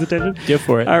everybody's attention? Go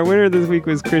for it. Our winner this week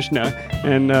was Krishna,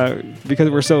 and because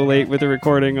we're so late with the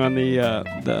recording on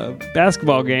the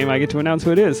basketball game, I get to announce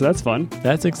who it is, so that's fun.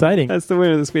 That's exciting. That's the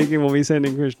winner this week, and we'll be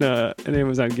sending Krishna an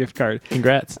Amazon gift card.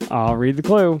 Congrats. I'll read the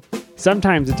clue.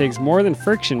 Sometimes it takes more than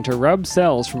friction to rub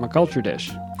cells from a culture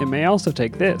dish. It may also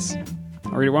take this.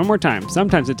 I'll read it one more time.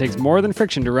 Sometimes it takes more than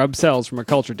friction to rub cells from a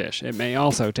culture dish. It may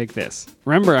also take this.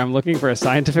 Remember, I'm looking for a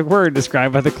scientific word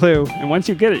described by the clue, and once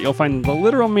you get it, you'll find the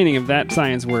literal meaning of that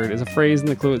science word is a phrase in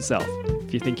the clue itself.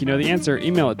 If you think you know the answer,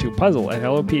 email it to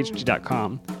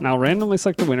puzzle@hellophd.com, and I'll randomly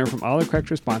select the winner from all the correct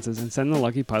responses and send the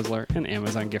lucky puzzler an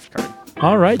Amazon gift card.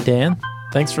 All right, Dan.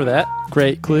 Thanks for that.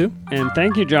 Great clue. And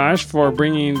thank you, Josh, for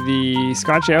bringing the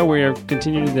Scotch Ale. We are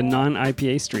continuing the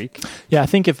non-IPA streak. Yeah, I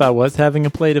think if I was having a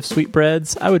plate of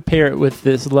sweetbreads, I would pair it with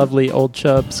this lovely Old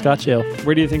Chub Scotch Ale.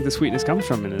 Where do you think the sweetness comes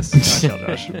from in this Scotch Ale,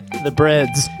 Josh? The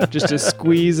breads. Just a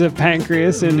squeeze of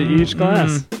pancreas into each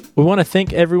glass. We want to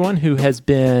thank everyone who has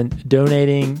been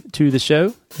donating to the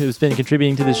show, who's been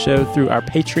contributing to the show through our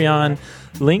Patreon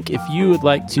link. If you would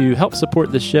like to help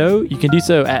support the show, you can do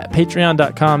so at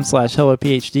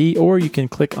patreon.com/hellophd, or you can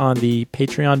click on the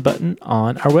Patreon button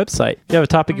on our website. If you have a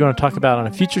topic you want to talk about on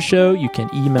a future show, you can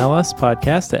email us,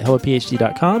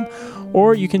 podcast@hellophd.com,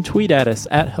 or you can tweet at us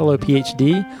at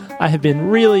hellophd. I have been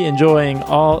really enjoying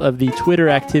all of the Twitter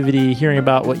activity, hearing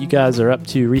about what you guys are up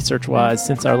to research-wise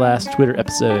since our last Twitter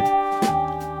episode.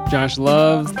 Josh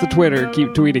loves the Twitter. Keep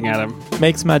tweeting at him.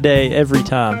 Makes my day every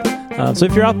time. So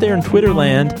if you're out there in Twitter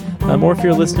land, Or if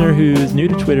you're a listener who's new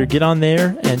to Twitter, get on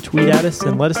there and tweet at us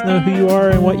and let us know who you are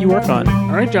and what you work on.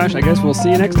 All right, Josh, I guess we'll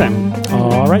see you next time.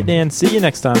 All right, Dan. See you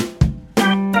next time.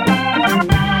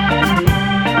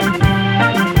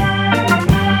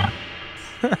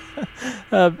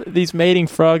 These mating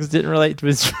frogs didn't relate to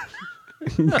his...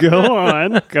 Go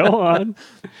on.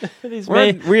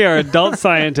 We are adult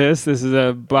scientists. This is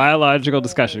a biological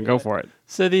discussion. Go for it.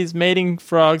 So these mating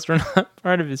frogs were not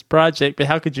part of his project, but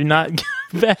how could you not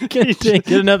go back and get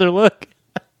another look?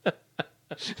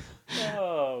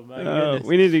 Oh my goodness.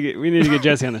 We need to get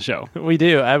Jesse on the show. We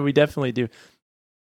do. We definitely do.